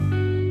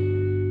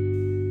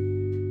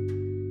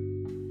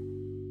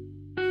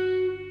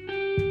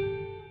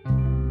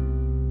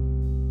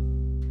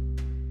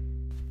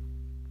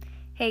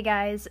Hey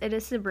guys, it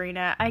is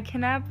Sabrina. I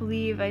cannot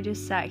believe I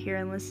just sat here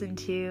and listened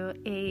to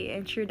a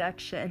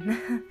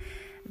introduction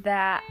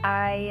that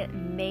I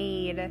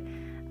made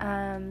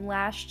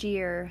last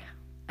year.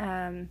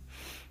 It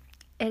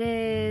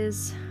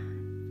is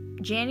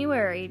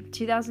January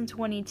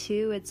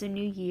 2022. It's a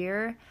new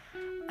year.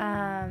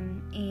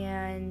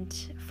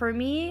 And for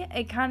me,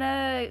 it kind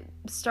of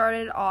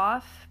started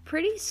off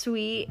pretty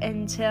sweet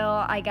until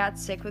I got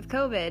sick with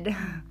COVID.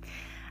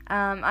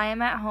 I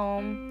am at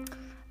home,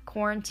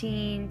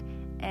 quarantined,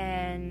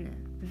 and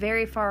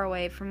very far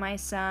away from my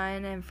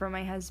son and from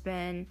my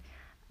husband,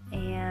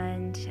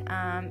 and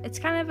it's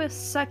kind of a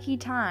sucky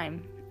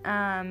time,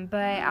 but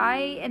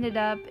I ended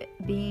up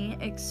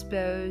being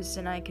exposed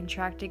and I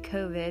contracted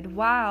COVID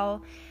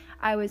while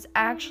I was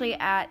actually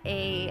at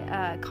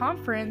a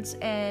conference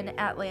in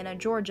Atlanta,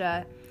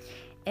 Georgia,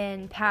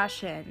 in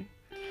Passion.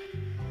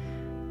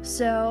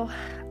 So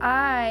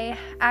I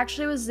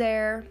actually was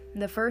there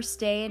the first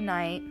day and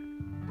night.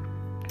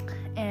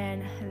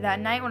 And that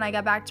night when I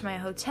got back to my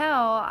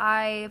hotel,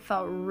 I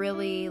felt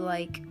really,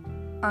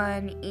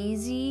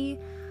 uneasy.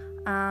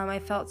 I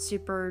felt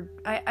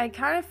I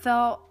kind of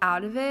felt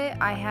out of it.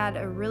 I had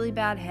a really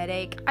bad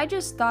headache. I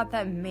just thought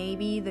that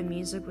maybe the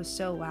music was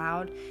so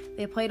loud.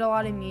 They played a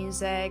lot of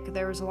music.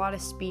 There was a lot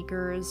of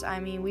speakers. I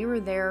mean, we were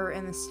there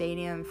in the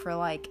stadium for,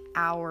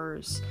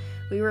 hours.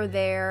 We were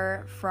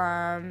there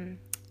from,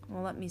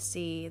 let me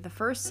see. The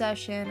first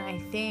session,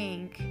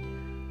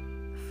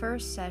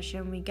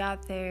 we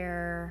got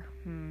there,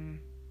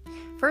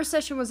 first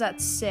session was at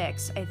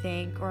 6, I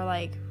think, or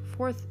 6,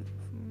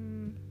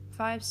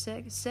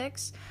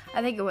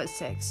 I think it was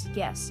 6,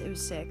 yes, it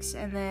was 6,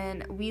 and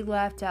then we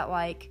left at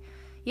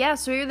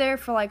so we were there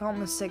for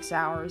almost 6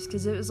 hours,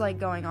 because it was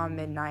going on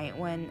midnight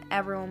when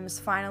everyone was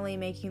finally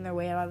making their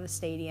way out of the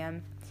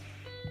stadium,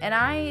 and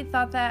I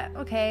thought that,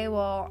 okay,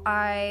 well,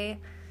 I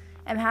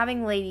am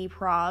having lady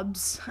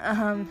probs,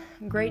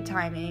 great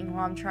timing,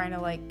 while I'm trying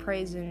to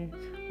praise and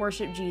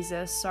worship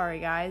Jesus. Sorry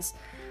guys.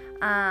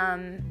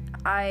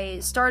 I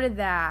started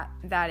that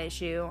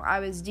issue. I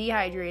was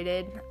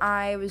dehydrated.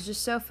 I was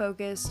just so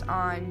focused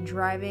on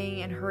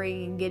driving and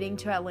hurrying and getting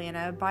to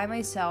Atlanta by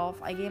myself.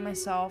 I gave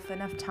myself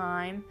enough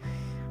time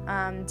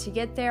to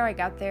get there. I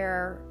got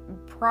there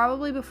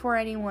probably before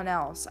anyone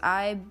else.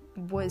 I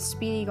was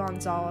Speedy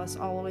Gonzalez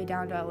all the way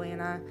down to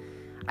Atlanta.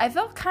 I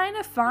felt kind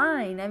of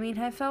fine.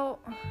 I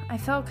felt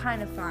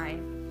kind of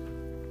fine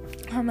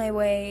on my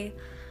way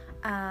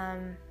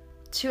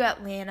to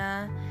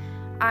Atlanta.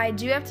 I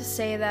do have to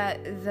say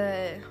that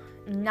the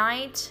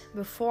night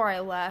before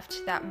I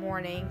left that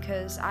morning,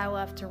 because I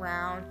left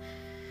around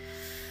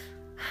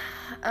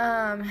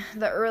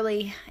the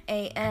early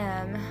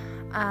a.m.,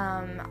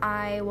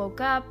 I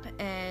woke up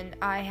and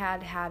I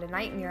had a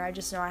nightmare. I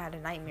just know I had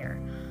a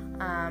nightmare.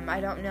 I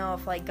don't know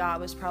if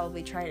God was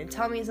probably trying to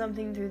tell me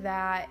something through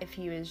that, if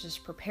he was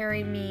just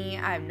preparing me.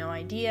 I have no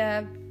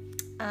idea.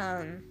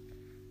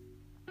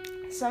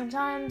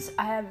 Sometimes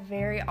I have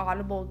very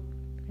audible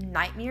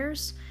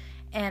nightmares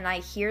and I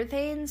hear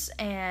things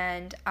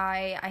and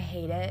I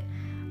hate it.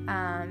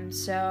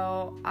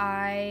 So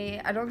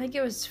I don't think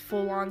it was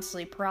full-on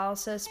sleep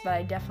paralysis, but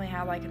I definitely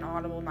had an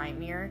audible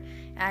nightmare,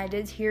 and I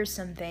did hear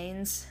some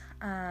things.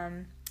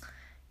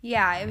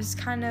 It was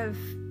kind of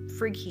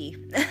freaky,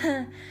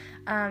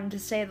 to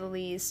say the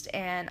least,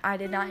 and I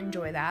did not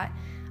enjoy that.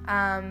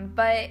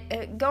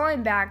 But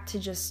going back to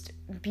just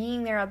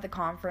being there at the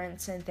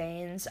conference and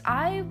things,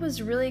 I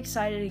was really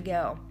excited to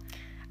go.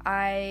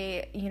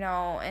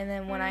 And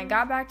then when I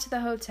got back to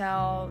the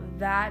hotel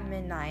that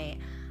midnight,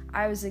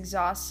 I was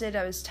exhausted,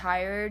 I was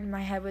tired,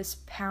 my head was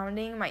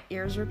pounding, my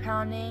ears were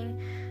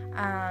pounding.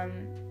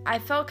 I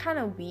felt kind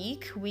of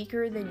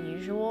weaker than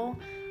usual.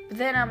 But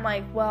then I'm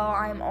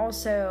I'm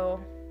also,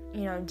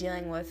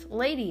 dealing with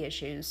lady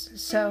issues.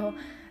 So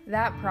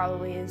that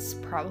is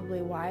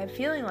probably why I'm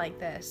feeling like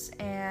this.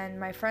 And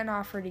my friend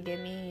offered to give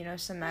me,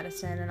 some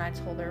medicine, and I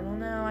told her, well,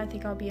 no, I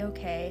think I'll be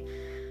okay.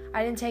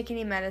 I didn't take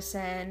any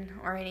medicine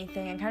or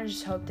anything. I kind of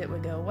just hoped it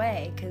would go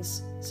away,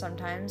 because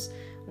sometimes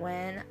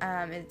when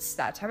it's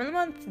that time of the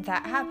month,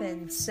 that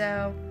happens.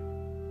 So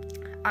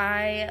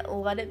I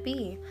let it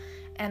be.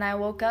 And I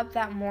woke up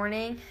that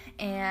morning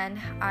and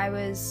I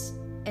was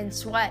in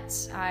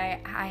sweats. I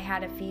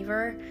had a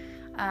fever.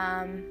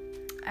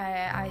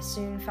 I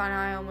soon found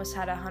out I almost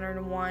had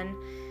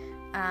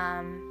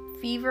 101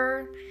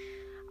 fever.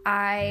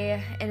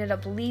 I ended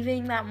up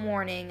leaving that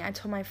morning. I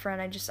told my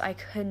friend I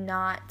could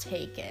not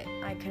take it.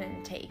 I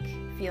couldn't take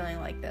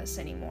feeling like this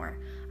anymore.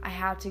 I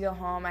have to go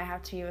home. I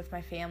have to be with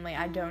my family.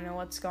 I don't know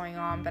what's going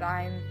on, but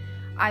I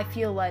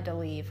feel led to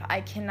leave. I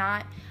don't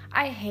know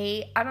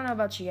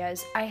about you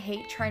guys, I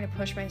hate trying to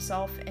push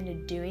myself into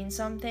doing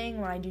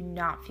something when I do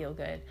not feel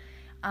good.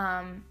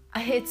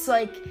 It's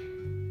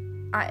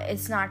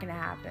not gonna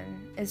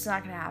happen. It's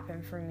not gonna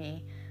happen for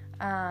me.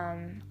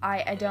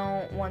 I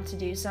don't want to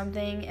do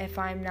something if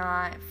I'm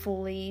not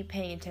fully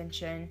paying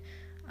attention.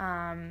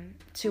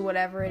 to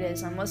whatever it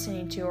is I'm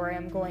listening to or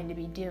I'm going to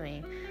be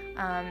doing.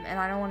 And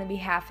I don't want to be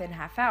half in,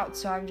 half out.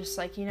 So I'm just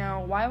like,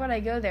 why would I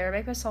go there,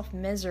 make myself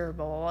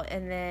miserable,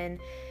 and then,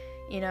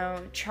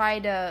 try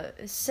to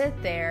sit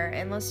there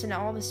and listen to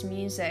all this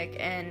music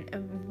and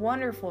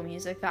wonderful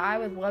music that I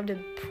would love to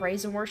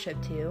praise and worship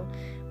to,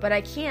 but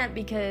I can't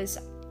because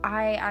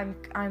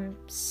I'm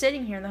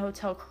sitting here in the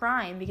hotel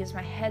crying because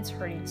my head's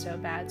hurting so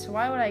bad. So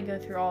why would I go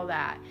through all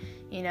that,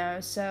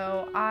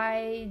 So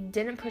I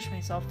didn't push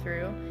myself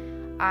through.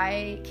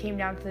 I came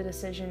down to the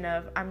decision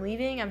of I'm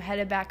leaving, I'm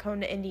headed back home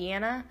to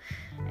Indiana,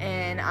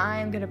 and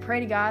I'm going to pray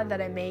to God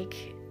that I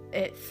make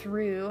it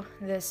through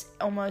this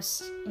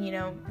almost,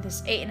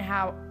 this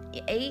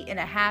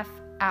 8.5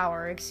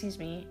 hour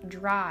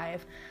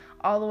drive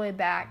all the way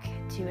back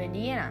to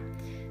Indiana.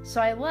 So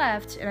I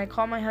left and I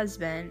called my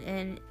husband,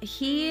 and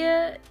he,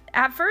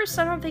 at first,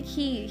 I don't think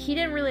he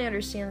didn't really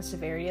understand the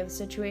severity of the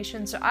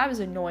situation, so I was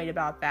annoyed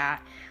about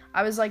that.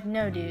 I was like,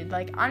 no, dude,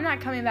 I'm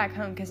not coming back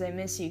home because I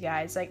miss you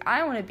guys.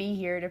 I want to be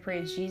here to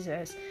praise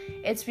Jesus.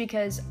 It's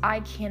because I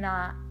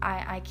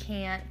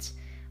can't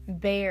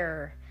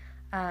bear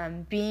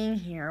being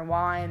here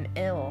while I'm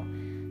ill.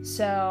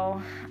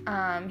 So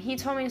he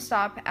told me to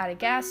stop at a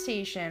gas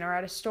station or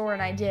at a store,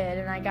 and I did,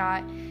 and I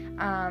got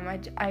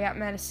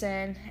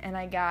medicine, and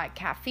I got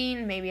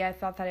caffeine. Maybe I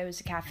thought that it was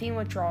a caffeine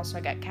withdrawal, so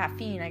I got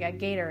caffeine, I got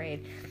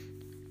Gatorade,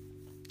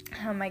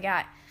 I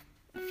got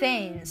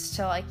things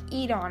to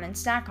eat on and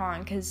snack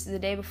on, because the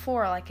day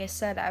before, like I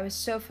said, I was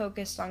so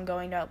focused on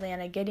getting to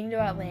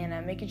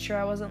Atlanta, making sure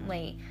I wasn't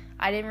late.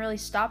 I didn't really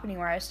stop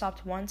anywhere. I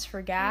stopped once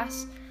for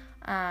gas,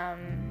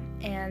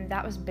 and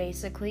that was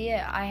basically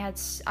it. I had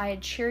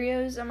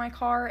Cheerios in my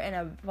car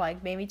and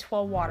maybe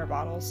 12 water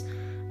bottles,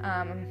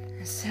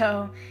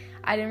 so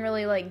I didn't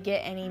really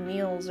get any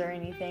meals or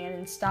anything. I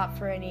didn't stop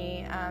for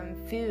any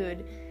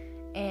food,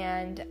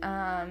 and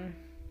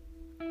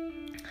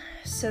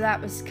so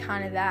that was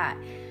kind of that.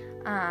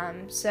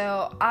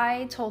 So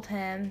I told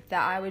him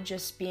that I would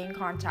just be in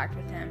contact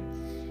with him.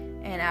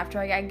 And after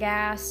I got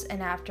gas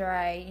and after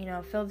I,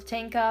 filled the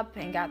tank up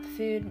and got the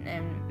food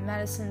and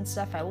medicine and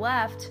stuff, I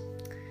left.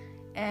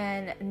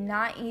 And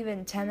not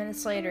even 10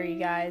 minutes later, you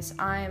guys,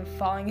 I am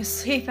falling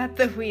asleep at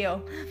the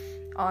wheel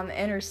on the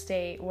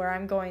interstate where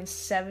I'm going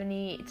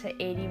 70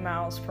 to 80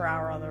 miles per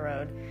hour on the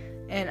road.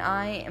 And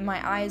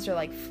my eyes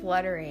are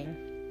fluttering.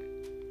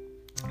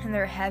 And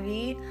they're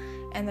heavy.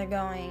 And they're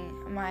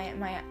going,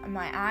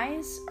 my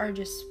eyes are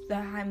just,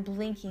 I'm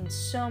blinking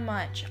so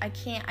much, I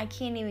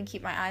can't even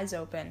keep my eyes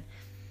open.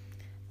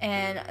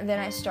 And then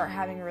I start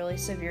having really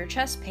severe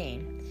chest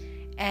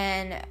pain.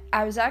 And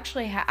I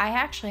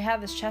actually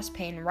had this chest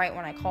pain right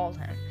when I called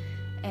him.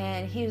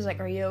 And he was like,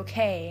 are you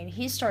okay? And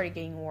he started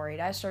getting worried.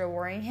 I started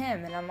worrying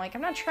him. And I'm like,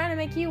 I'm not trying to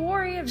make you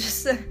worry. I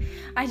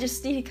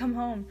just need to come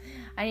home.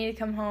 I need to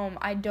come home.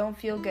 I don't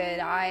feel good.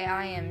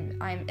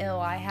 I'm ill.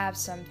 I have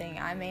something.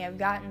 I may have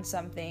gotten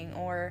something,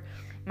 or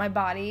my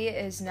body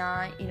is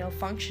not,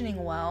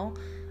 functioning well,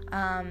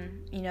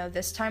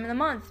 this time of the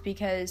month,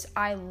 because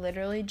I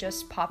literally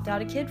just popped out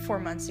a kid 4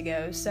 months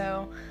ago.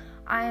 So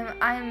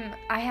I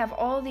have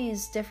all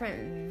these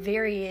different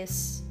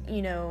various,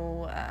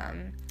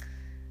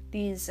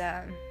 these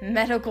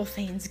medical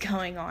things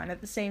going on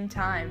at the same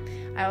time.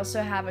 I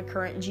also have a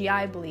current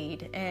GI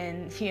bleed,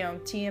 and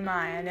TMI,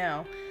 I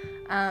know.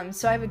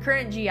 So I have a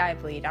current GI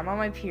bleed. I'm on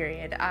my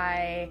period.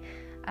 I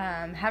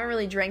haven't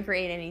really drank or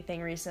ate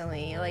anything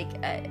recently.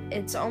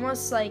 It's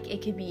almost like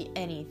it could be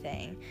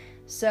anything.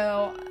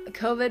 So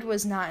COVID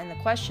was not in the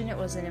question. It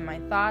wasn't in my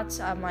thoughts.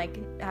 I'm like,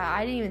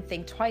 I didn't even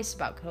think twice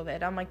about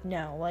COVID. I'm like,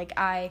 no,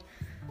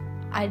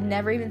 I'd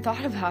never even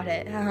thought about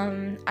it.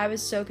 I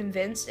was so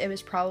convinced it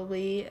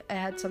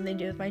had something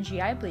to do with my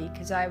GI bleed,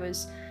 because I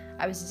was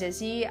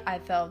dizzy, I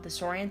felt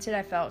disoriented,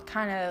 I felt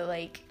kind of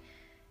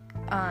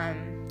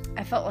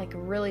I felt like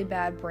really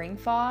bad brain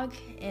fog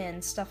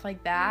and stuff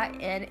like that,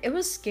 and it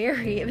was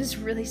scary. It was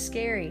really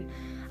scary.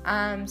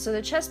 So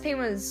the chest pain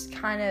was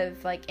kind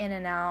of in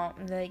and out,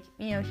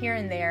 here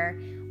and there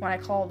when I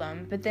called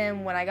them. But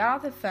then when I got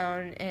off the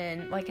phone,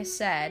 and like I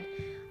said,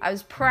 I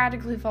was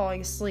practically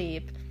falling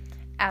asleep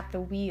at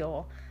the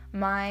wheel,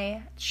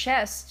 my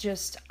chest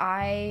just,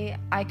 I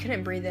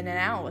couldn't breathe in and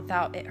out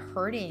without it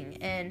hurting.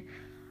 And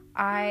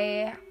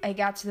I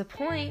got to the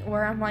point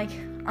where I'm like,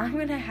 I'm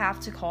gonna have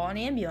to call an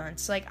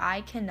ambulance.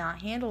 I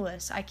cannot handle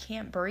this. I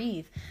can't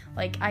breathe.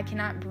 I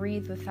cannot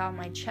breathe without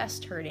my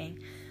chest hurting.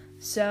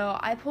 So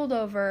I pulled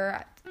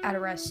over at a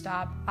rest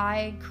stop.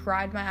 I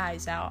cried my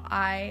eyes out.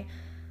 I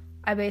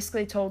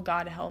basically told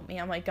God to help me.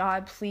 I'm like,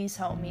 God, please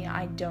help me.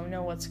 I don't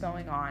know what's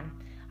going on.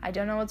 I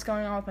don't know what's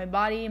going on with my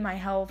body, my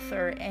health,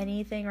 or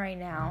anything right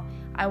now.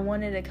 I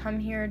wanted to come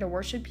here to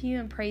worship you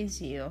and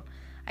praise you.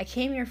 I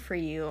came here for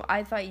you.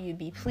 I thought you'd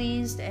be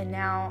pleased, and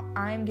now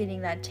I'm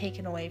getting that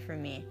taken away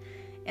from me.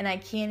 And I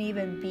can't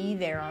even be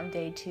there on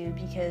day 2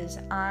 because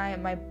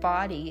my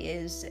body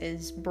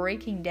is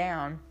breaking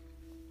down.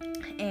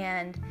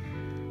 And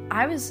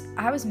I was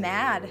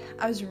mad.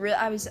 I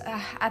was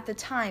at the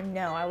time,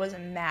 no, I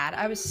wasn't mad.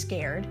 I was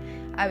scared.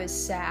 I was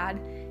sad.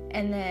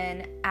 And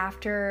then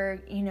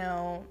after,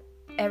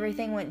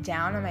 everything went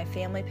down and my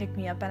family picked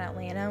me up in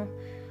Atlanta,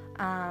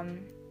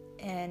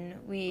 and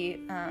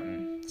we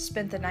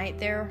spent the night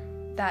there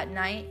that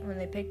night when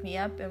they picked me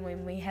up, and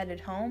when we headed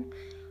home,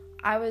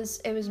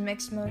 it was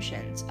mixed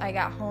emotions. I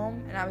got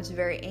home and I was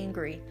very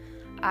angry.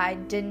 I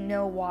didn't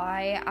know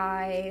why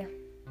I,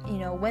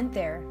 went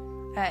there.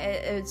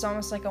 It's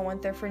almost like I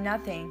went there for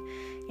nothing.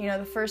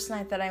 The first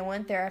night that I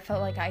went there, I felt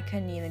like I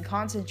couldn't even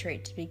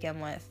concentrate to begin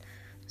with.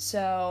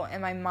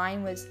 And my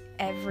mind was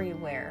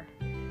everywhere.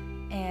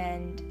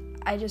 And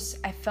I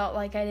felt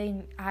like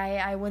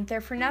I went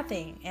there for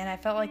nothing. And I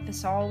felt like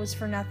this all was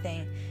for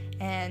nothing.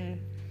 And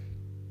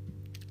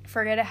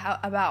forget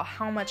about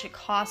how much it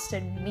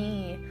costed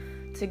me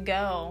to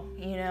go,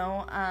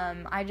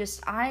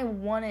 I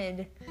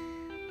wanted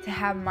to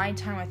have my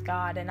time with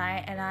God, and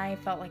I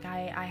felt like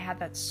I had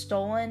that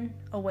stolen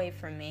away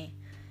from me.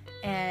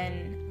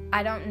 And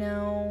I don't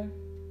know,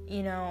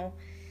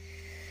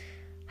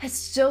 I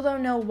still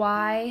don't know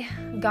why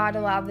God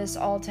allowed this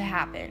all to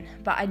happen,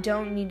 but I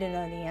don't need to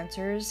know the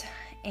answers,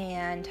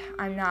 and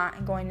I'm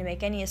not going to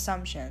make any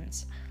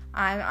assumptions.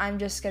 I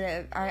just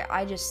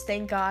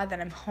thank God that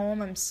I'm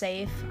home, I'm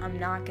safe, I'm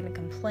not gonna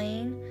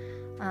complain.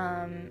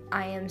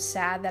 I am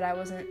sad that I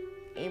wasn't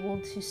able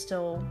to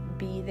still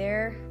be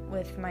there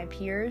with my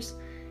peers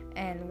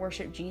and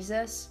worship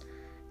Jesus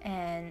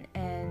and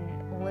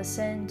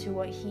listen to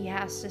what he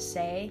has to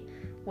say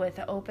with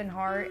an open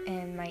heart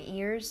and my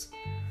ears.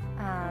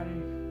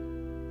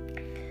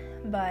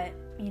 But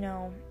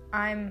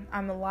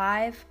I'm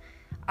alive.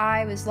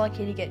 I was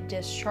lucky to get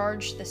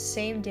discharged the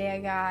same day I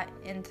got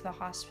into the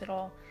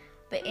hospital.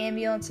 The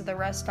ambulance at the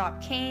rest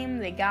stop came,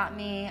 they got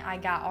me, I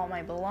got all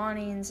my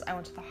belongings, I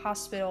went to the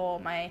hospital,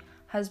 my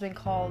husband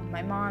called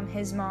my mom,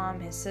 his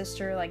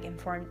sister,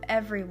 informed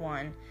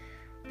everyone.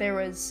 There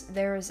was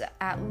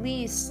at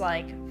least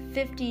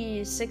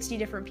 50, 60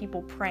 different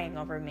people praying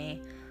over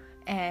me,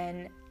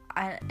 and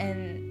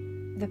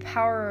the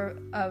power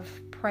of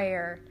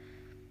prayer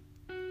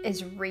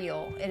is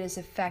real, it is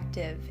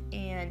effective,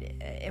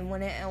 and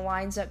when it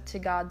aligns up to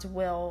God's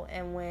will,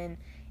 and when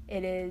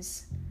it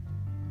is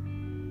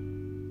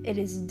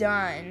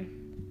done,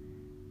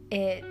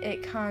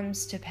 it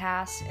comes to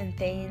pass, and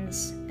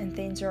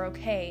things are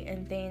okay,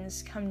 and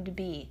things come to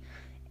be.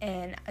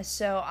 And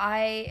so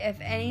if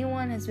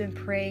anyone has been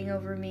praying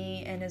over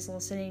me and is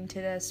listening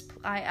to this,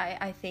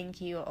 I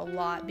thank you a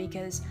lot,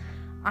 because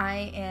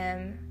I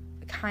am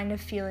kind of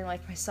feeling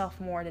like myself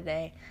more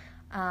today.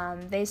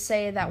 They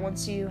say that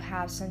once you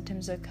have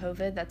symptoms of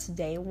COVID, that's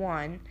day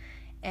 1.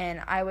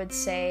 And I would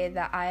say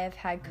that I have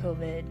had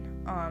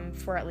COVID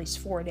for at least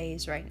 4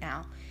 days right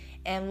now.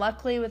 And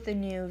luckily with the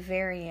new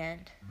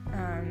variant,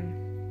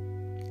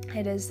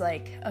 it is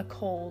like a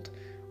cold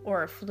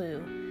or a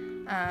flu.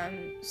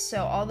 So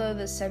although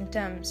the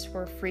symptoms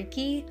were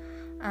freaky,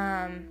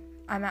 I'm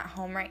at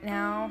home right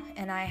now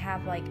and I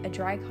have a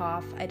dry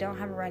cough. I don't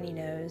have a runny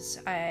nose.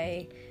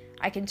 I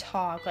can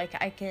talk,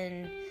 I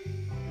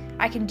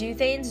can do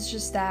things. It's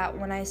just that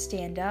when I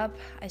stand up,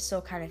 I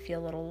still kind of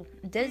feel a little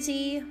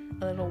dizzy,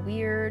 a little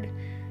weird,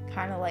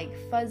 kind of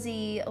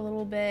fuzzy a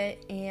little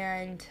bit,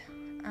 and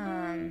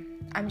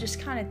I'm just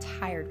kind of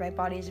tired. My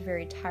body is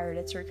very tired.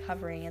 It's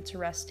recovering, it's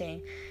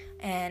resting,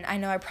 and I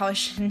know I probably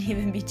shouldn't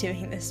even be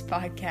doing this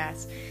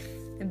podcast,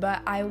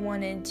 but I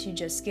wanted to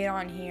just get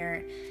on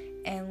here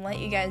and let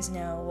you guys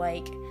know,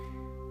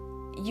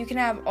 you can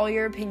have all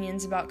your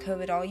opinions about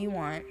COVID all you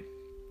want,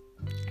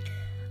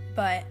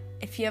 but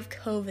if you have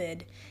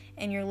COVID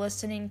and you're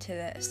listening to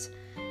this,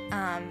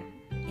 I'm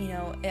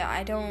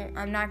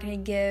not going to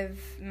give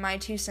my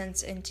 2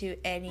 cents into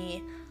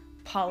any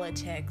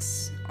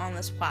politics on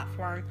this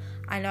platform.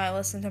 I know I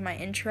listened to my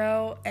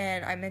intro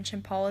and I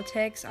mentioned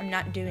politics. I'm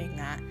not doing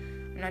that.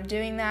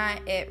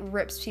 It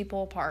rips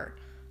people apart.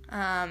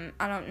 I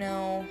don't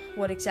know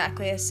what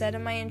exactly I said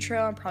in my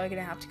intro. I'm probably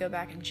going to have to go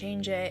back and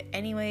change it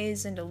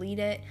anyways and delete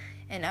it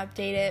and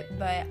update it,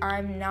 but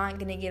I'm not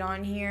going to get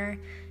on here,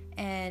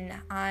 and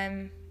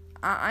I'm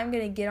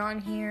going to get on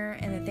here,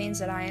 and the things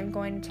that I am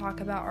going to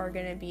talk about are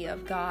going to be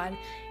of God,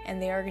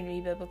 and they are going to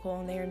be biblical,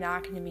 and they are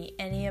not going to be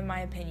any of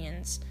my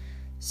opinions.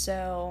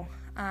 So,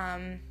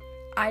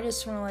 I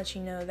just want to let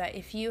you know that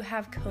if you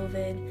have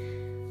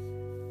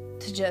COVID,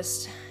 to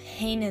just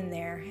hang in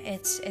there.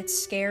 It's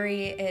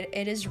scary.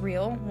 It is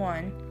real,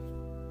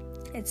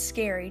 1. It's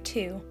scary,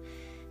 2.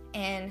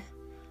 And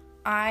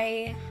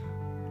I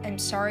am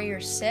sorry you're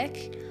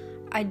sick.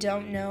 I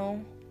don't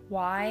know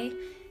why,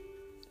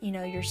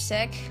 you're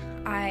sick.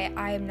 I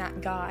am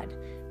not God,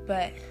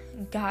 but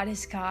God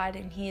is God,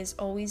 and He is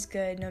always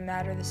good no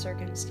matter the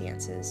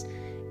circumstances.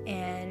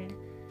 And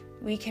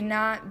we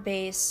cannot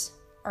base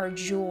our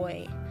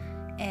joy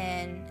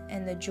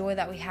and the joy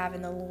that we have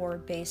in the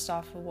Lord based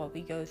off of what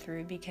we go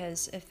through,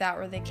 because if that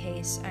were the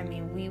case,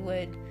 we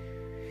would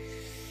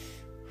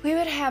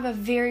have a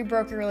very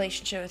broken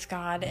relationship with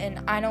God,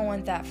 and I don't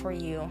want that for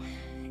you.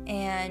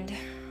 And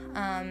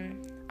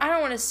I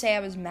don't want to say I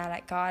was mad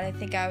at God. I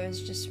think I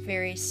was just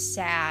very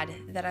sad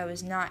that I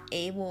was not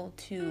able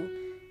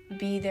to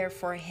be there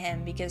for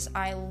him, because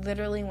I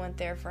literally went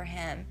there for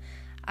him.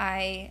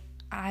 I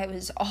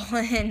was all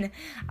in.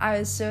 I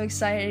was so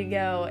excited to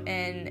go,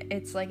 and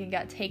it's like it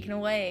got taken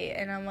away,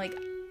 and I'm like,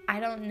 I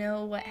don't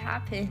know what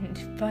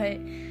happened, but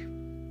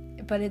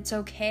it's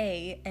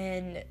okay,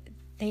 and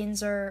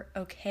things are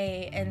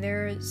okay, and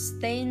there's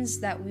things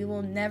that we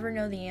will never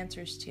know the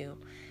answers to.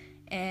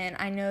 And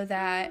I know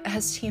that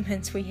as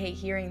humans we hate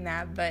hearing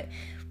that, but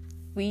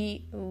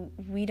we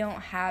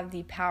don't have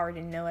the power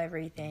to know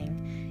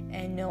everything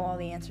and know all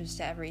the answers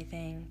to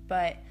everything.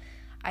 But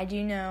I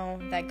do know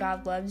that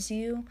God loves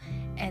you,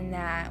 and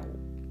that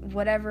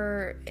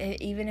whatever,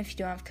 even if you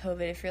don't have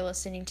COVID, if you're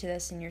listening to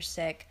this and you're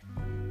sick,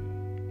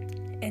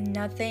 and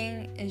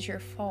nothing is your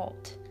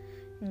fault,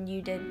 and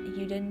you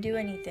didn't do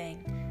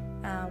anything.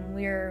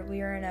 We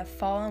are in a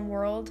fallen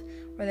world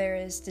where there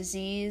is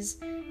disease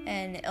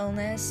and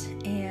illness,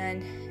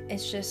 and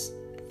it's just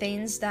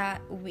things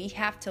that we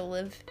have to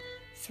live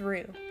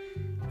through.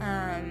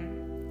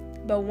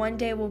 But one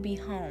day we'll be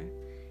home,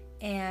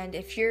 and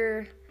if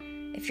you're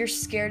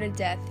scared to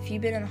death, if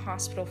you've been in the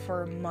hospital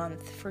for a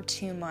month, for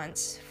 2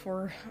 months,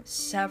 for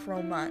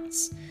several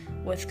months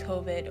with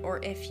COVID, or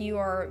if you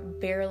are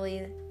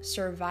barely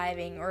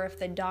surviving, or if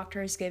the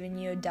doctor has given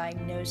you a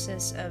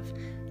diagnosis of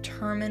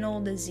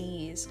terminal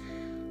disease,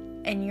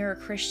 and you're a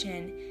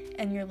Christian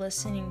and you're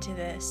listening to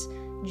this,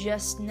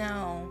 just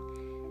know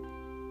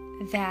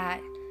that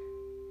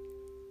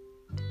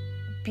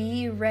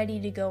be ready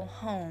to go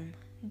home.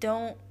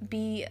 Don't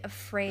be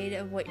afraid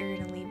of what you're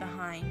going to leave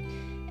behind.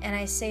 And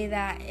I say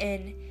that,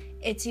 and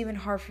it's even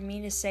hard for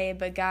me to say,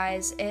 but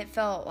guys, it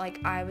felt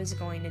like I was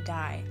going to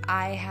die.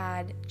 I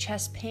had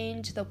chest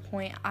pain to the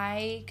point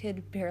I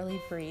could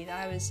barely breathe.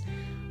 I was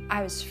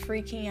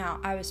freaking out.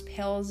 I was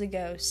pale as a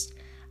ghost.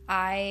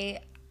 I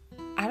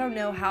don't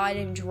know how I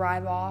didn't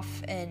drive off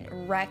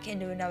and wreck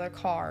into another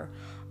car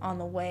on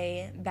the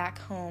way back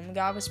home.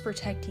 God was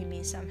protecting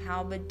me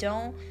somehow, but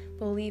don't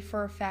believe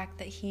for a fact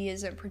that He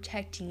isn't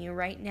protecting you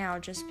right now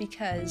just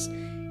because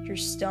you're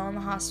still in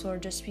the hospital, or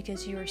just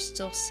because you are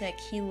still sick.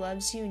 He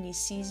loves you, and He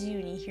sees you,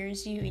 and He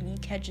hears you, and He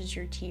catches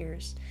your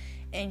tears,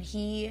 and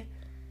He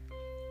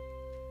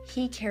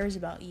cares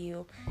about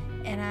you.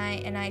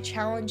 And I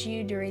challenge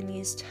you during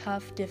these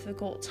tough,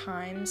 difficult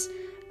times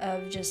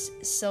of just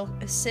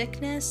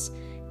sickness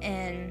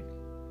and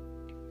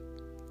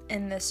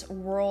in this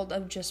world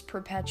of just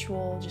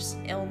perpetual just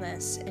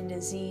illness and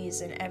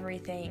disease and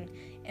everything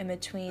in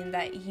between,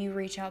 that you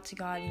reach out to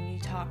God and you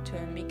talk to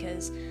Him,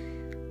 because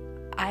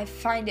I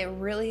find it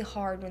really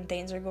hard when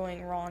things are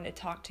going wrong to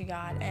talk to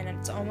God, and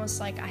it's almost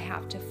like I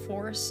have to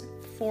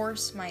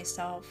force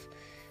myself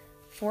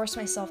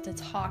to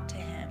talk to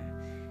Him.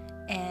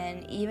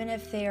 And even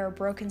if they are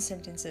broken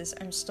sentences,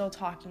 I'm still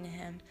talking to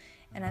Him,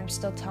 and I'm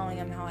still telling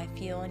Him how I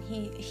feel, and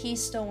He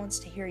still wants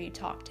to hear you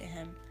talk to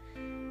Him.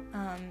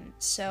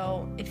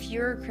 So if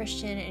you're a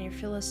Christian and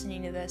if you're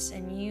listening to this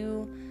and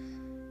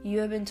you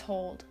have been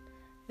told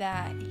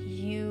that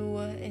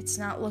it's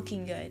not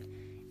looking good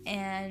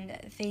and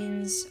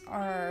things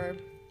are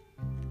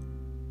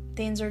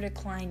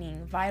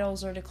declining,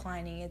 vitals are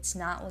declining, it's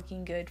not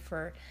looking good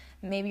for,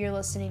 maybe you're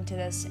listening to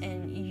this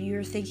and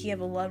you're thinking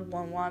of a loved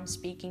one while I'm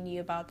speaking to you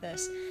about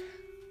this,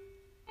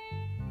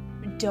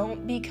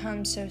 don't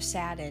become so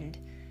saddened.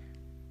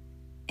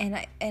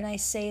 And I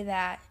say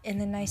that in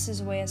the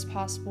nicest way as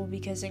possible,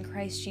 because in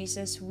Christ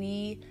Jesus,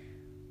 we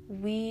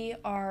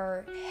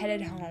are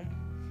headed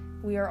home.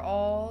 We are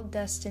all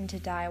destined to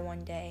die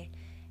one day.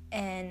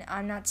 And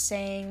I'm not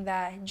saying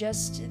that,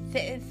 just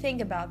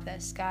think about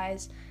this,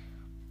 guys.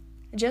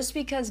 Just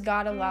because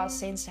God allows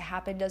things to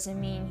happen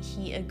doesn't mean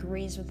He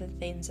agrees with the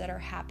things that are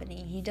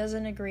happening. He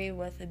doesn't agree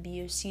with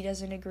abuse. He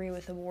doesn't agree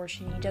with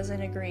abortion. He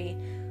doesn't agree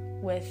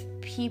with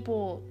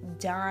people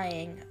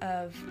dying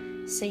of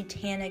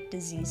satanic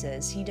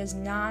diseases. He does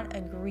not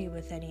agree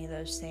with any of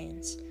those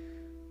things.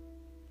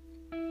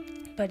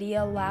 But He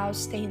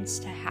allows things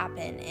to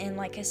happen. And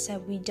like I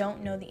said, we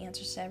don't know the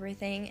answers to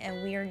everything,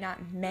 and we are not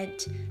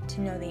meant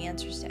to know the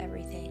answers to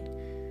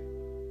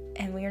everything.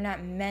 And we are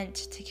not meant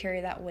to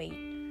carry that weight.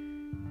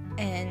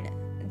 And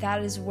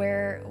that is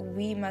where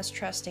we must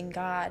trust in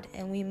God,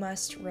 and we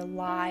must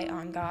rely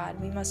on God.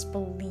 We must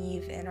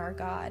believe in our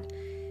God.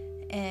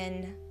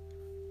 And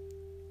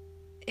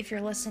if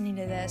you're listening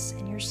to this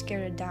and you're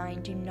scared of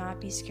dying, do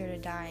not be scared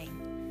of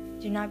dying.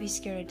 Do not be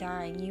scared of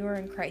dying. You are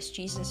in Christ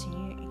Jesus,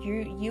 and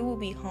you will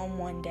be home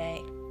one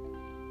day.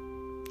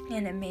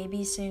 And it may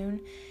be soon,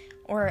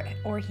 or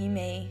He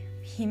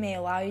may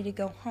allow you to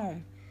go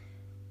home,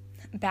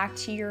 back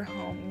to your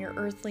home, your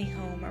earthly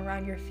home,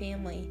 around your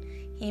family.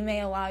 He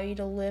may allow you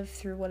to live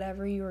through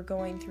whatever you are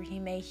going through. He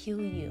may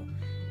heal you,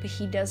 but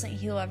He doesn't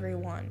heal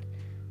everyone.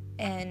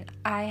 And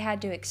I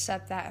had to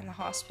accept that in the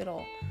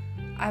hospital.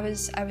 I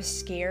was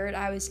scared.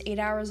 I was 8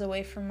 hours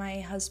away from my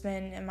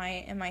husband and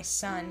my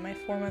son, my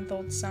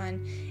 4-month-old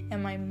son,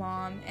 and my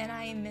mom, and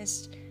I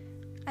missed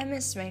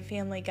my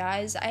family,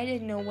 guys. I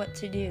didn't know what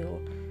to do.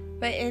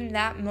 But in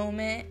that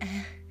moment,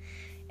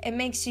 it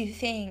makes you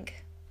think,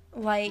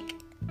 like,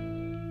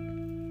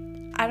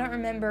 I don't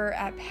remember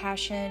at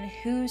Passion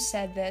who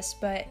said this,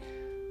 but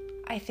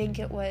I think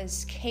it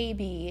was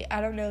KB. I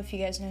don't know if you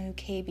guys know who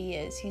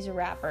KB is. He's a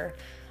rapper.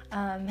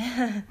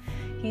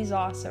 He's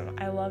awesome.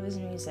 I love his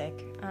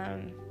music.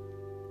 And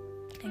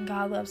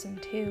God loves him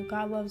too.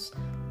 God loves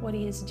what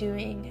he is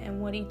doing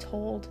and what he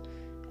told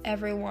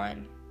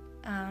everyone.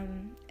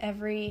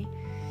 Every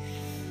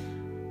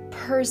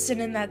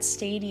person in that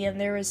stadium,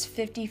 there was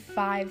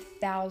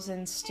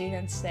 55,000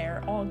 students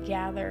there, all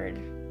gathered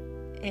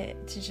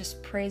to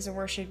just praise and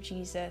worship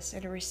Jesus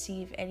and to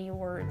receive any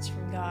words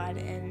from God,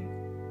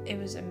 and it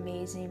was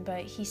amazing.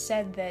 But he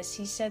said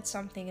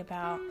something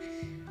about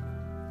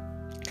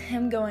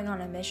him going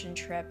on a mission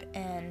trip,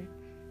 and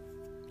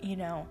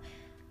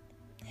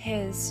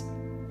his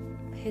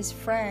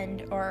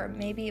friend, or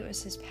maybe it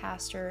was his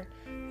pastor,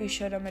 who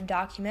showed him a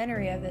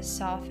documentary of this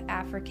South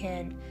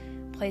African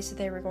place that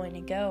they were going to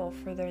go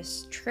for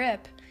this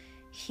trip.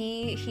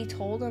 He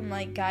told him,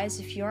 like,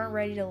 guys, if you aren't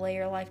ready to lay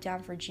your life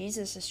down for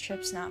Jesus, this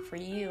trip's not for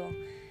you.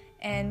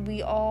 And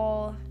we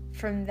all,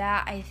 from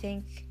that, I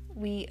think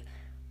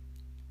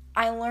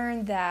I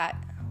learned that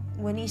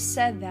when he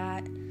said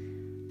that,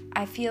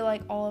 I feel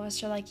like all of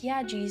us are like,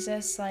 yeah,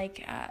 Jesus,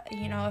 like,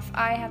 if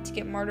I have to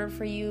get martyred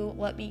for you,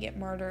 let me get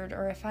martyred.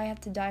 Or if I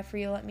have to die for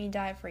you, let me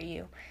die for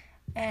you.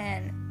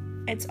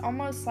 And it's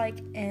almost like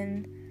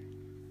in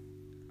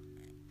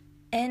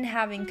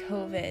having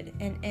COVID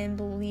and in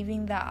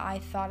believing that I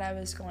thought I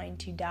was going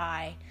to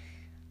die,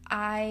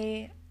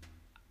 I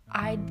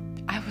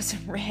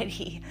wasn't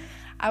ready.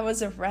 I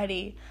wasn't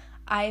ready.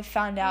 I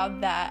found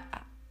out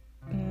that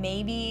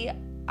maybe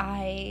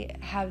I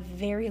have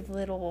very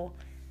little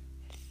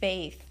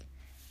faith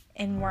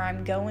in where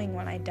I'm going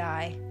when I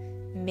die.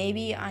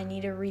 Maybe I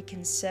need to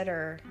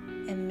reconsider,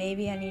 and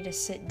maybe I need to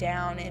sit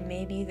down, and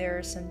maybe there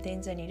are some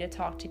things I need to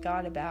talk to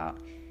God about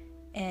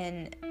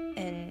and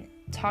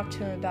talk to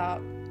him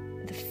about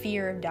the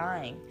fear of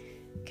dying.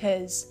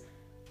 Because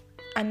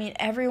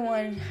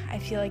everyone, I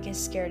feel like,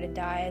 is scared to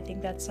die. I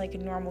think that's like a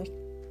normal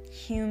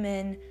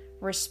human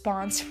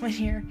response when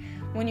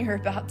you're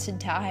about to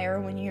die, or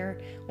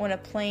when a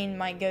plane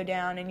might go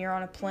down and you're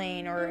on a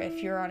plane, or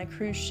if you're on a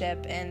cruise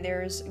ship and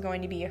there's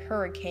going to be a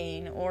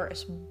hurricane or a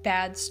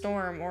bad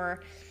storm,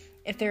 or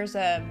if there's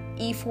a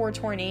E4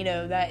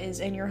 tornado that is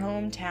in your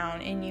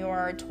hometown and you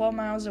are 12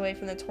 miles away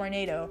from the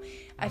tornado.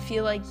 I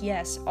feel like,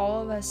 yes,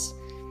 all of us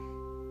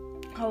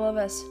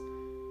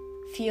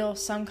feel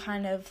some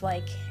kind of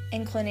like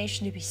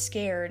inclination to be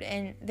scared,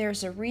 and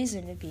there's a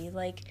reason to be.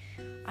 Like,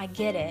 I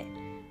get it,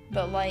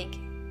 but like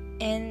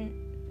in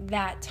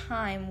that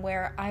time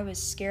where I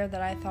was scared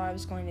that I thought I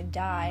was going to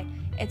die,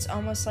 it's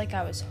almost like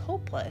I was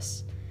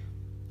hopeless.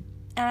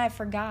 And I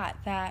forgot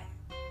that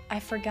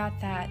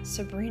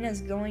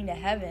Sabrina's going to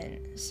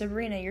heaven.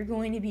 Sabrina, you're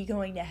going to be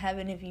going to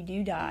heaven if you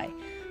do die.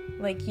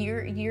 Like,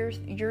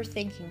 you're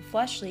thinking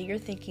fleshly, you're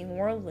thinking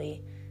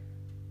worldly,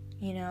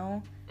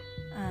 you're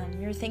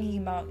thinking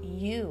about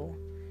you.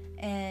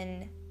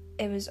 And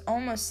it was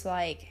almost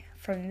like,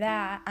 from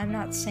that, I'm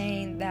not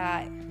saying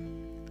that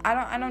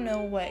I don't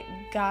know what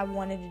God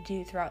wanted to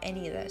do throughout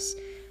any of this,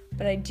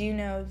 but I do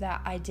know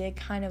that I did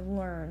kind of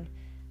learn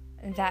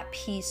that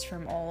peace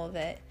from all of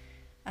it,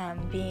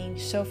 being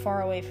so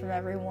far away from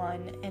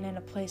everyone and in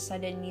a place I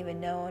didn't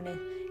even know, and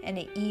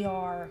an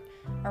ER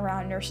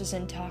around nurses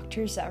and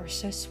doctors that were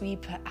so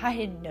sweet, but I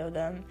didn't know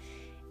them,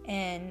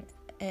 and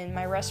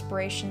my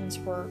respirations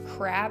were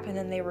crap, and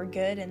then they were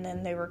good, and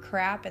then they were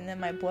crap, and then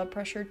my blood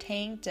pressure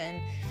tanked,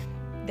 and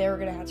they were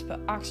going to have to put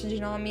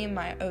oxygen on me, and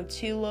my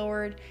O2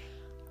 lowered.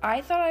 I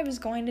thought I was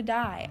going to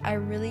die. I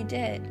really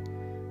did.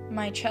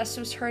 My chest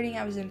was hurting.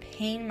 I was in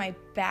pain. My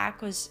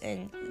back was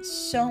in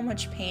so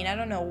much pain. I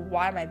don't know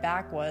why my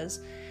back was.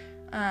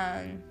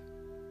 I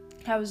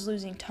was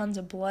losing tons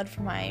of blood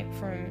from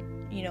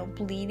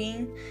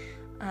bleeding.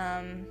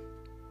 I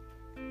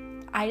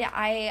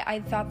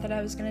thought that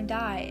I was gonna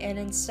die, and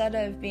instead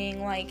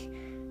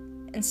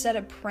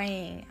of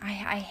praying,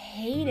 I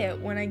hate it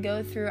when I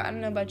go through. I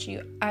don't know about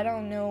you. I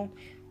don't know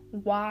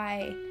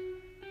why.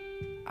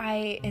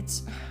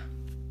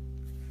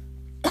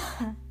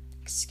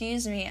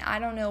 Excuse me, I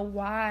don't know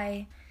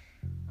why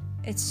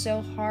it's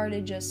so hard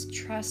to just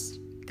trust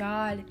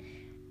God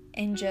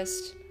and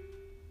just,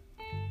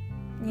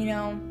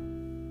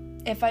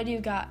 if I do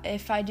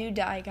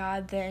die,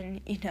 God, then,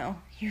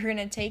 you're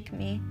gonna take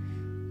me.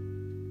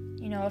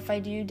 If I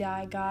do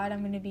die, God,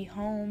 I'm gonna be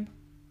home.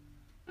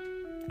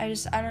 I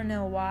don't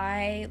know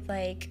why,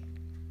 like,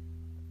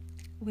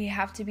 we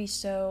have to be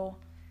so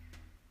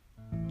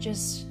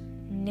just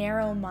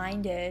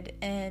narrow-minded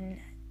and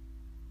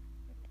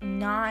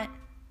not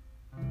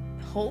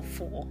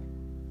hopeful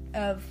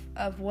of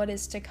what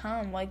is to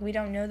come. Like, we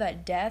don't know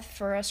that death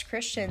for us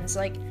Christians,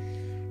 like,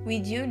 we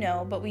do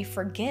know, but we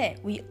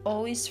forget. We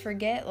always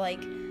forget,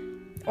 like,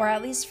 or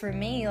at least for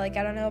me, like,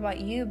 I don't know about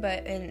you,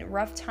 but in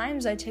rough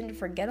times, I tend to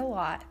forget a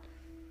lot.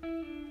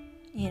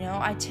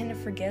 I tend to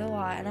forget a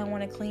lot, and I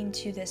want to cling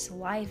to this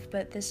life,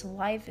 but this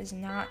world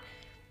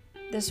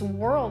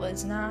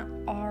is not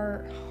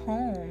our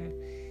home.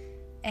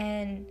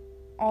 And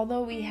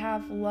although we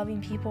have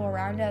loving people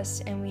around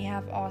us and we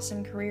have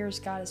awesome careers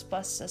God has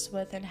blessed us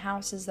with, and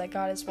houses that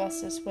God has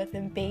blessed us with,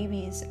 and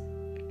babies,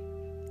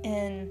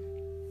 and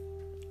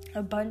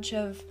a bunch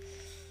of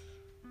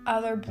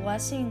other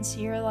blessings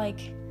here, like,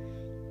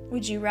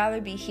 would you rather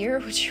be here?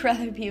 Would you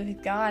rather be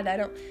with God? I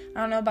don't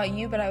know about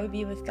you, but I would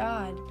be with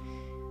God.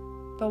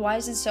 But why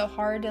is it so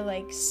hard to,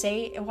 like,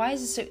 say, why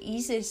is it so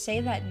easy to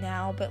say that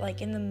now, but,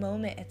 like, in the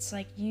moment, it's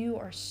like you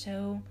are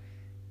so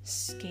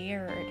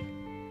scared.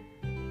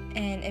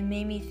 And it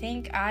made me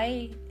think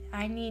I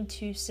need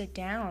to sit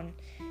down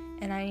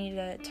and I need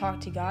to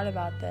talk to God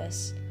about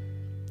this,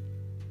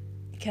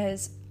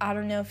 because I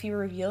don't know if He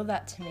revealed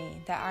that to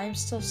me, that I'm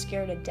still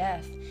scared of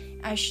death.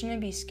 I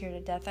shouldn't be scared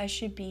of death. I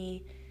should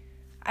be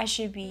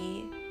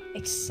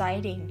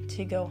exciting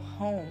to go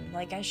home.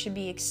 Like, I should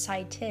be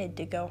excited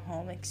to go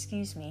home,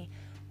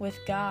 with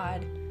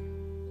God.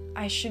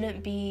 I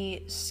shouldn't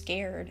be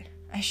scared.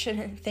 I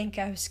shouldn't think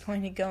I was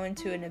going to go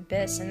into an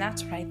abyss, and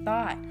that's what I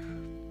thought.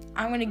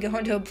 I'm going to go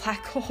into a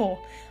black hole.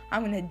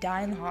 I'm going to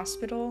die in the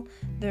hospital.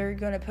 They're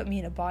going to put me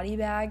in a body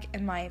bag,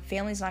 and my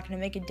family's not going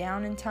to make it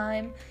down in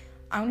time.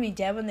 I'm going to be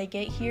dead when they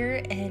get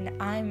here, and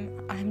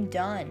I'm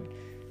done.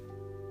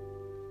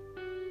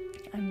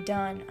 I'm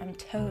done. I'm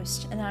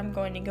toast, and I'm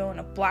going to go in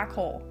a black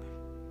hole.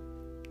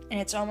 And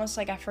it's almost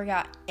like I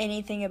forgot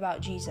anything about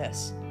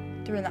Jesus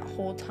during that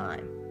whole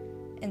time.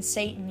 And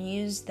Satan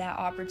used that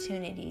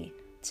opportunity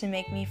to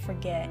make me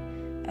forget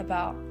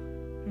about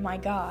my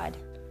God.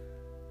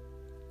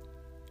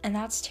 And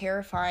that's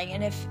terrifying.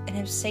 And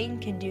if Satan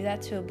can do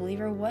that to a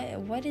believer,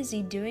 what is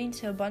he doing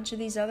to a bunch of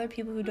these other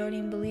people who don't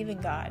even believe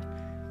in God?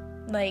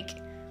 Like,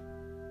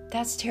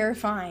 that's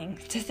terrifying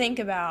to think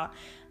about.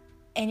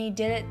 And he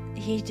did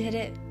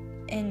it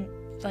in,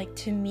 like,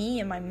 to me,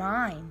 in my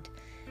mind.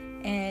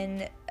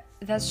 And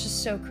that's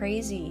just so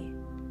crazy.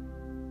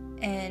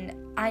 And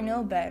I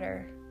know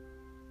better.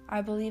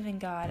 I believe in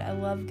God. I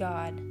love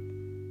God.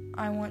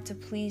 I want to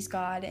please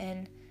God.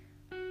 And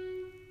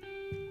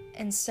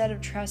instead of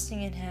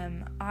trusting in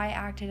Him, I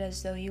acted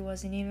as though He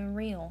wasn't even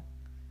real.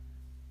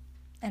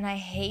 And I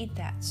hate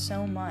that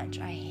so much.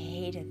 I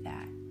hated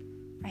that.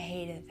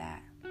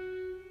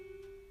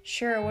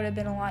 Sure, it would have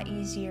been a lot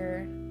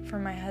easier for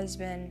my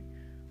husband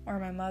or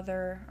my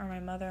mother or my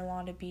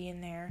mother-in-law to be in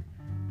there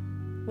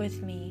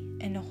with me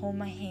and to hold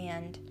my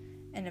hand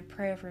and to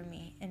pray for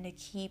me and to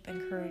keep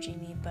encouraging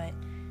me, but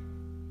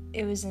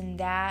it was in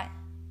that,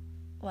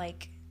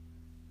 like,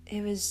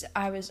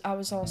 I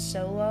was all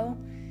solo.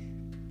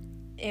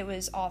 It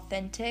was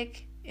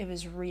authentic, it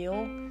was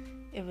real,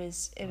 it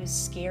was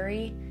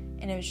scary,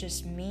 and it was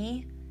just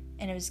me,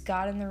 and it was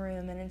God in the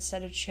room. And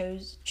instead of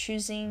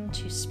choosing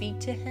to speak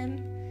to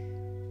Him,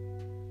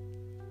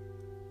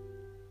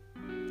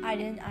 I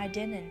didn't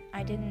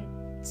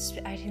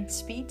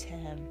speak to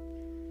Him.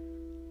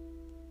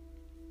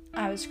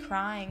 I was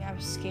crying, I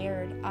was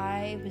scared,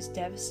 I was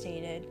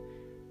devastated,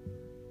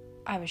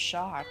 I was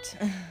shocked.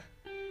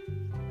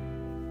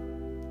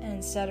 And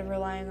instead of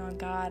relying on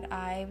God,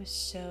 I was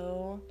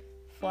so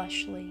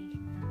fleshly.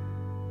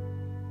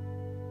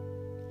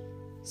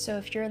 So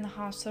if you're in the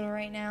hospital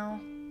right now,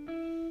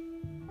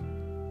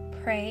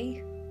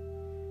 pray,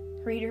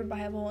 read your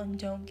Bible, and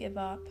don't give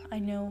up. I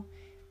know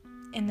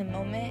in the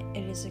moment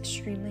it is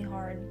extremely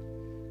hard.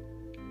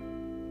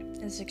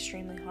 It's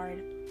extremely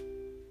hard.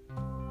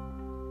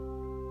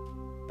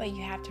 But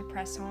you have to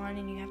press on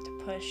and you have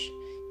to push.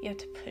 You have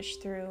to push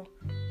through.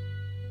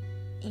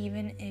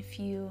 Even if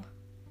you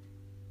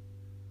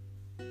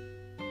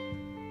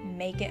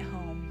make it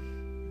home.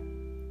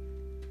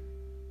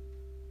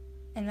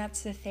 And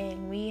that's the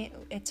thing.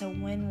 It's a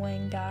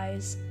win-win,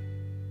 guys.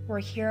 We're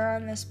here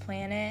on this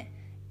planet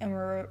and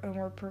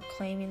we're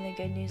proclaiming the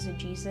good news of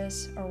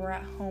Jesus, or we're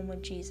at home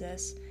with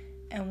Jesus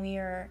and we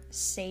are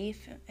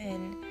safe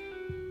and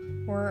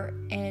we're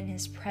in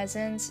His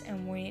presence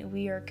and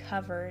we are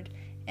covered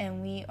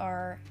and we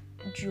are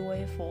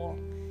joyful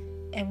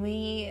and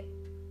we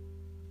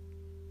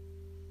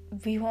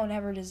won't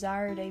ever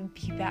desire to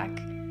be back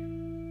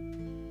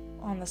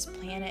on this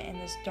planet in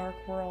this dark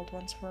world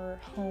once we're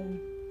home.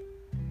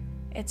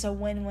 It's a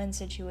win-win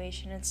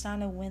situation. It's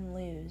not a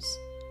win-lose.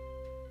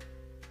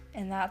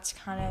 And that's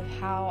kind of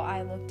how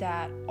I looked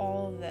at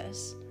all of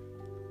this.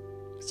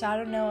 So I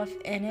don't know if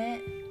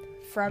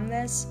from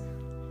this,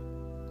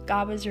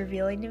 God was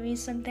revealing to me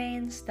some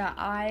things that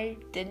I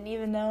didn't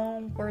even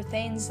know were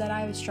things that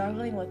I was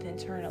struggling with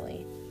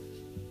internally.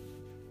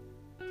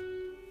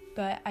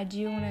 But I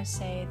do want to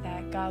say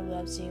that God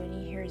loves you and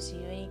He hears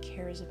you and He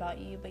cares about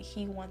you, but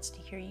He wants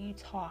to hear you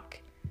talk.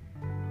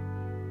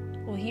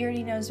 Well, He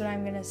already knows what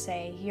I'm going to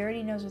say. He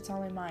already knows what's on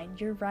my mind.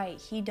 You're right.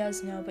 He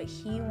does know, but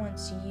He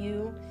wants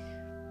you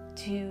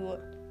to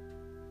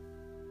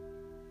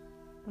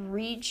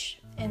reach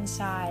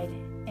inside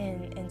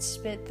and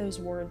spit those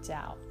words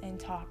out and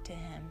talk to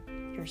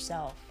Him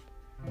yourself.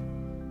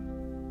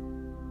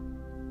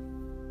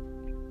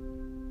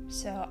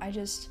 So I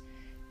just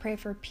pray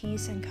for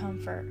peace and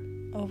comfort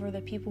over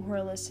the people who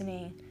are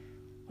listening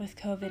with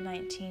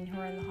COVID-19,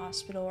 who are in the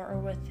hospital, or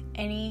with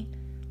any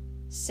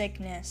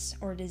sickness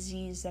or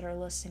disease that are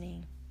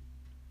listening.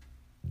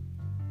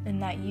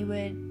 And that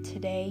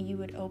today you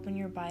would open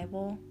your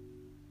Bible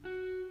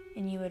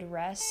and you would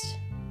rest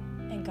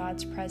in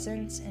God's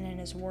presence and in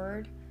His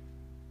Word,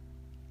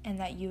 and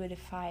that you would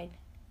find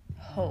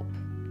hope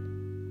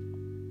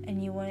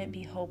and you wouldn't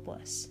be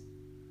hopeless.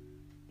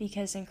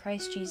 Because in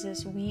Christ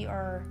Jesus, we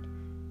are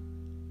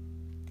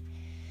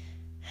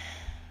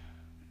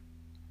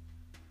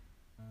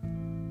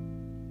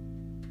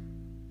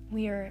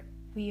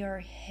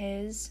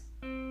His,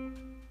 and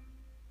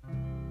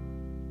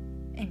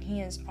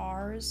He is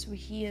ours.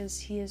 He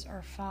is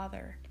our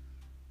Father.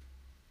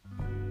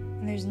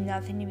 And there's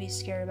nothing to be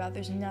scared about.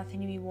 There's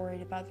nothing to be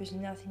worried about. There's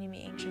nothing to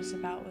be anxious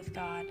about with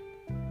God.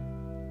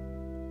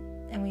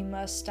 And we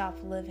must stop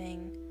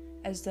living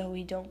as though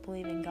we don't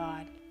believe in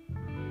God.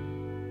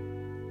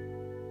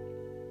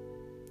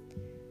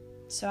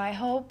 So I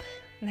hope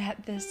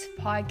that this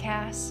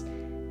podcast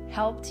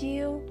helped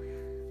you.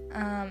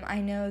 I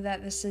know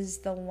that this is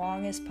the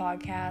longest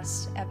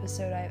podcast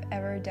episode I've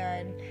ever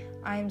done.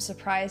 I'm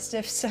surprised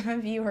if some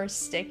of you are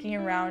sticking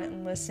around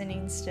and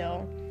listening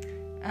still.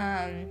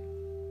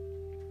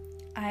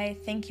 I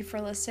thank you for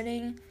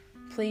listening.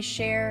 Please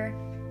share.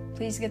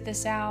 Please get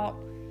this out.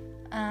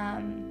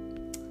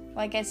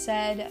 Like I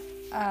said,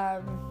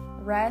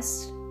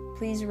 rest.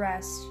 Please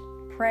rest.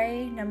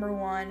 Pray, number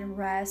 1.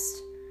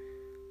 Rest.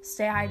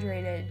 Stay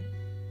hydrated.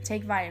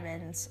 Take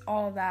vitamins.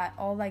 All that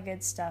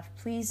good stuff.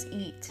 Please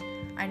eat.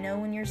 I know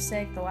when you're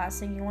sick, the last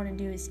thing you want to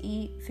do is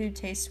eat. Food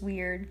tastes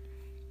weird.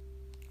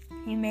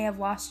 You may have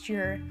lost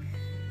your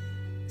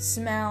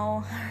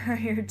smell or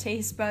your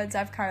taste buds.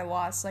 I've kind of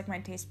lost my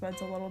taste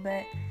buds a little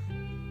bit.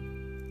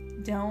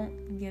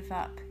 Don't give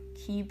up.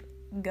 Keep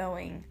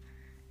going.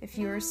 If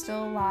you are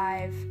still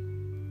alive,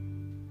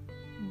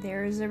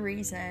 there's a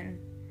reason,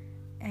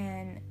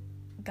 and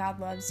God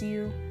loves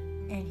you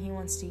and He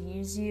wants to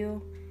use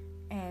you,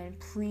 and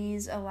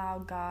please allow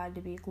God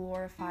to be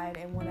glorified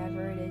in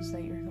whatever it is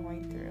that you're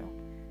going through,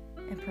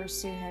 and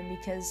pursue Him.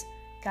 Because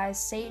guys,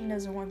 Satan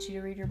doesn't want you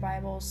to read your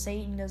Bible.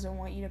 Satan doesn't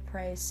want you to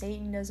pray.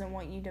 Satan doesn't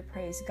want you to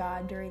praise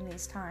God during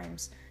these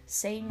times.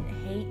 Satan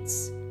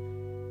hates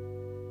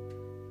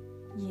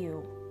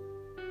you,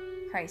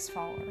 Christ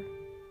follower.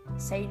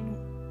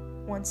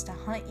 Satan wants to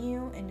hunt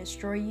you and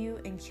destroy you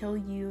and kill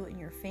you and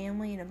your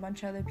family and a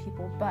bunch of other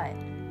people. But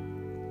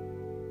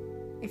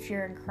if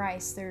you're in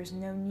Christ, there's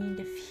no need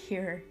to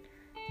fear.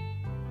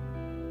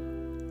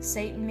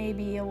 Satan may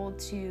be able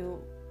to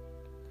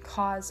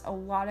cause a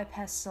lot of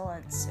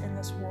pestilence in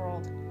this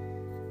world,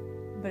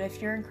 but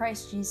if you're in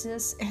Christ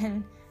Jesus,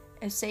 and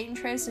if Satan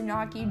tries to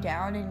knock you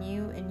down and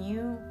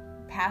you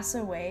pass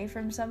away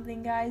from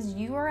something, guys,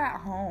 you are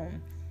at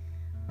home,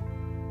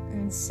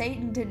 and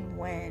Satan didn't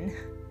win.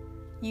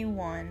 You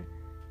won,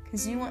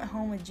 because you went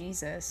home with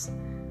Jesus.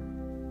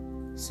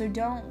 So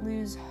don't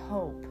lose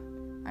hope.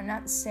 I'm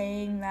not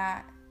saying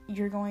that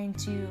you're going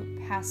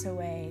to pass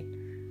away.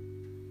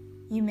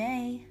 You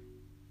may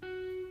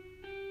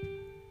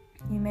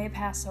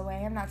pass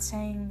away. I'm not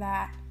saying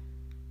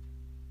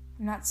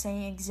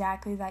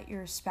exactly that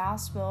your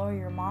spouse will or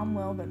your mom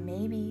will, but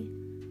maybe.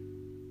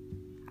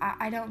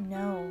 I don't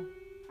know.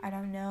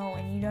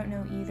 And you don't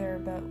know either,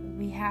 but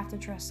we have to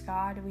trust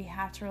God. We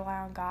have to rely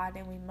on God,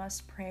 and we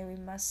must pray. We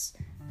must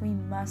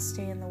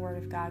stay in the Word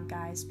of God,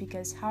 guys,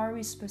 because how are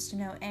we supposed to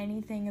know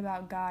anything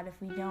about God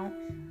if we don't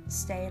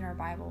stay in our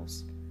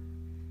Bibles?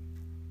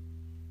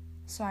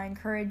 So I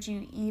encourage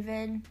you,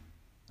 even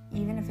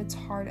if it's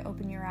hard to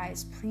open your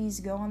eyes, please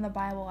go on the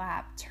Bible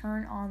app,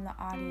 turn on the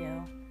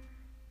audio.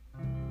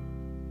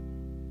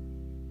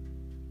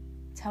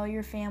 Tell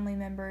your family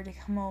member to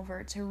come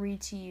over to read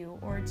to you,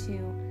 or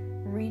to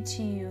read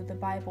to you the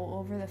Bible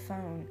over the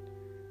phone.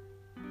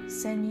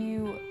 Send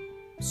you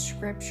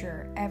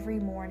scripture every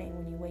morning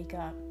when you wake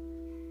up.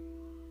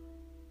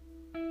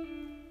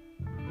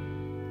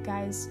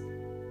 Guys,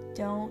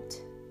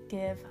 don't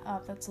give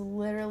up. That's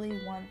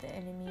literally what the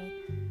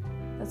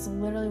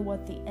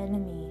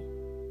enemy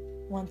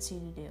wants you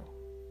to do.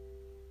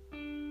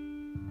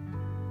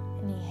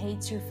 And he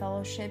hates your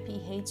fellowship. He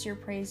hates your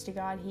praise to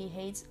God. He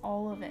hates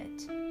all of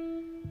it.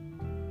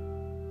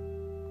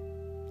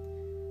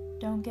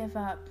 Don't give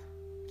up.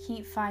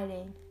 Keep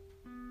fighting.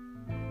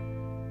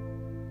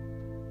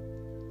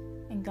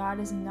 And God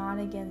is not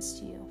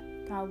against you.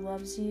 God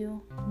loves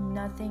you.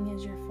 Nothing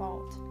is your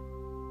fault.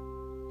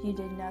 You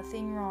did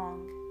nothing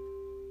wrong.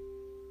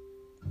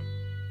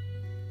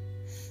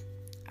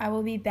 I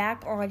will be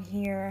back on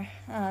here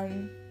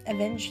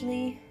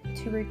eventually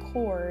to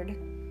record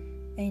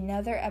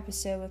another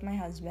episode with my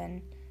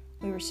husband.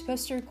 We were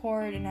supposed to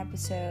record an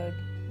episode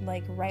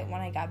right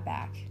when I got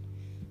back,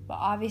 but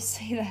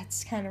obviously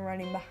that's kind of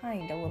running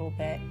behind a little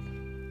bit.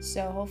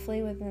 So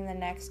hopefully within the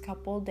next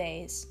couple of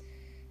days,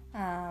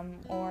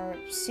 or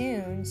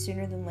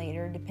sooner than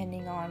later,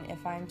 depending on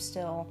if I'm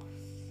still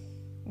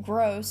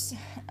gross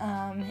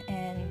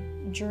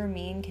and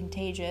germy and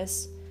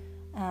contagious,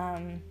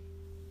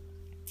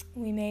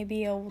 we may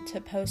be able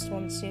to post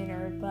one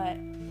sooner, but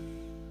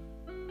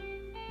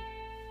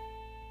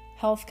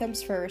health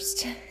comes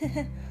first.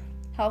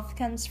 Health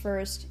comes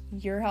first.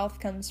 Your health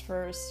comes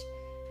first.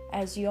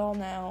 As you all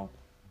know,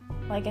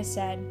 like I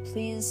said,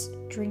 please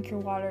drink your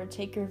water,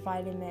 take your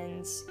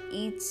vitamins,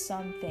 eat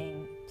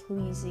something.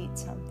 Please eat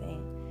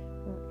something.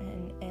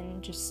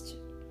 And just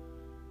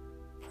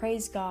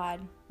praise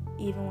God,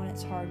 even when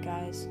it's hard,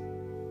 guys.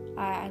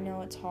 I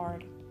know it's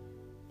hard,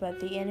 but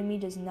the enemy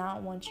does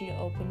not want you to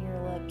open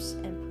your lips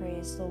and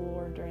praise the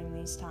Lord during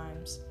these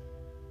times.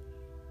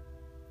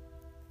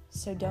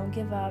 So don't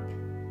give up.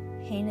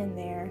 Hang in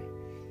there.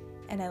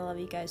 And I love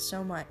you guys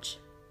so much.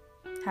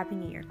 Happy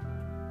New Year.